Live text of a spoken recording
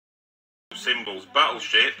symbols.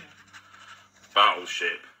 Battleship.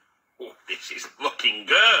 Battleship. Oh, this is looking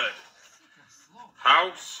good.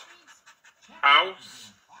 House.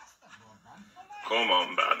 House. Come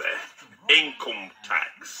on, baby. Income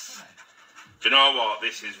tax. Do you know what?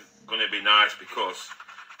 This is going to be nice because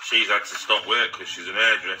she's had to stop work because she's an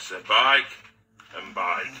hairdresser. Bike and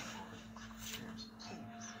bike.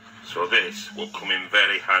 So this will come in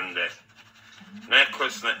very handy.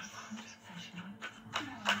 Necklace.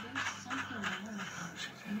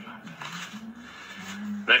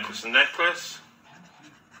 Necklace and necklace.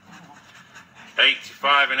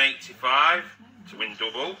 85 and 85 to win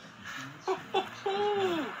double.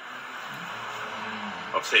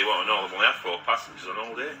 I'll tell you what, I know I've only had 4 passengers on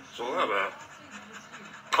all day. What's all that about?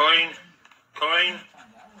 Coin, coin,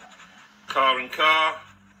 car and car,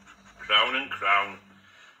 crown and crown.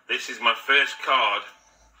 This is my first card.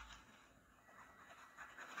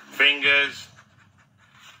 Fingers,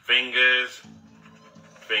 fingers,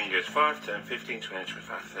 fingers. 5, 10, 15, 20,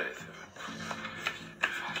 25, 30.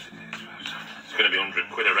 It's going to be 100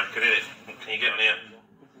 quid, I reckon, isn't it? Can you get on here?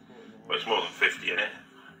 Well, it's more than 50, isn't it?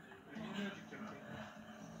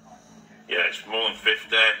 Yeah, it's more than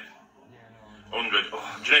 50. 100.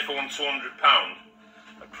 Oh, do you know if I won £200?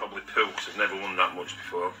 I'd probably poo because I've never won that much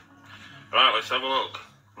before. Right, let's have a look.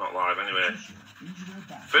 Not live anyway.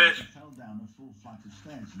 First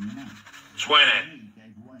 20.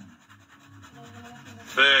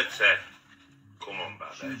 30. Come on,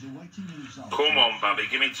 baby. Come on, baby.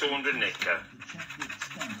 Give me 200 nicker.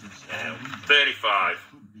 35.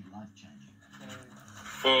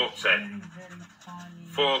 40.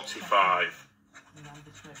 45.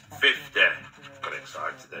 50. Got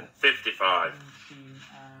excited then. 55.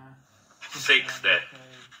 60.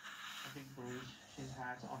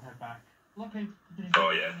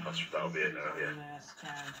 Oh yeah, that'll be it now, yeah.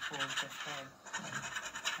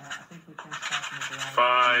 5,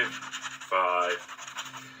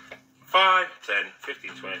 10,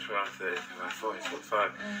 15, 20, 25, 30, 35, 40,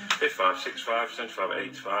 45, 55, 65, 75,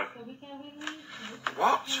 85.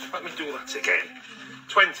 What? Let me do that again.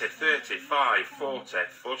 20, 30, 5, 40,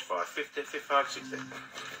 45, 50, 55, 60,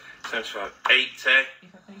 75, 80.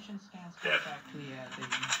 Yeah.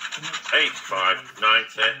 85,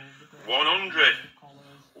 90, 100.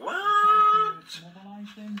 What?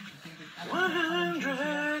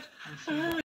 100.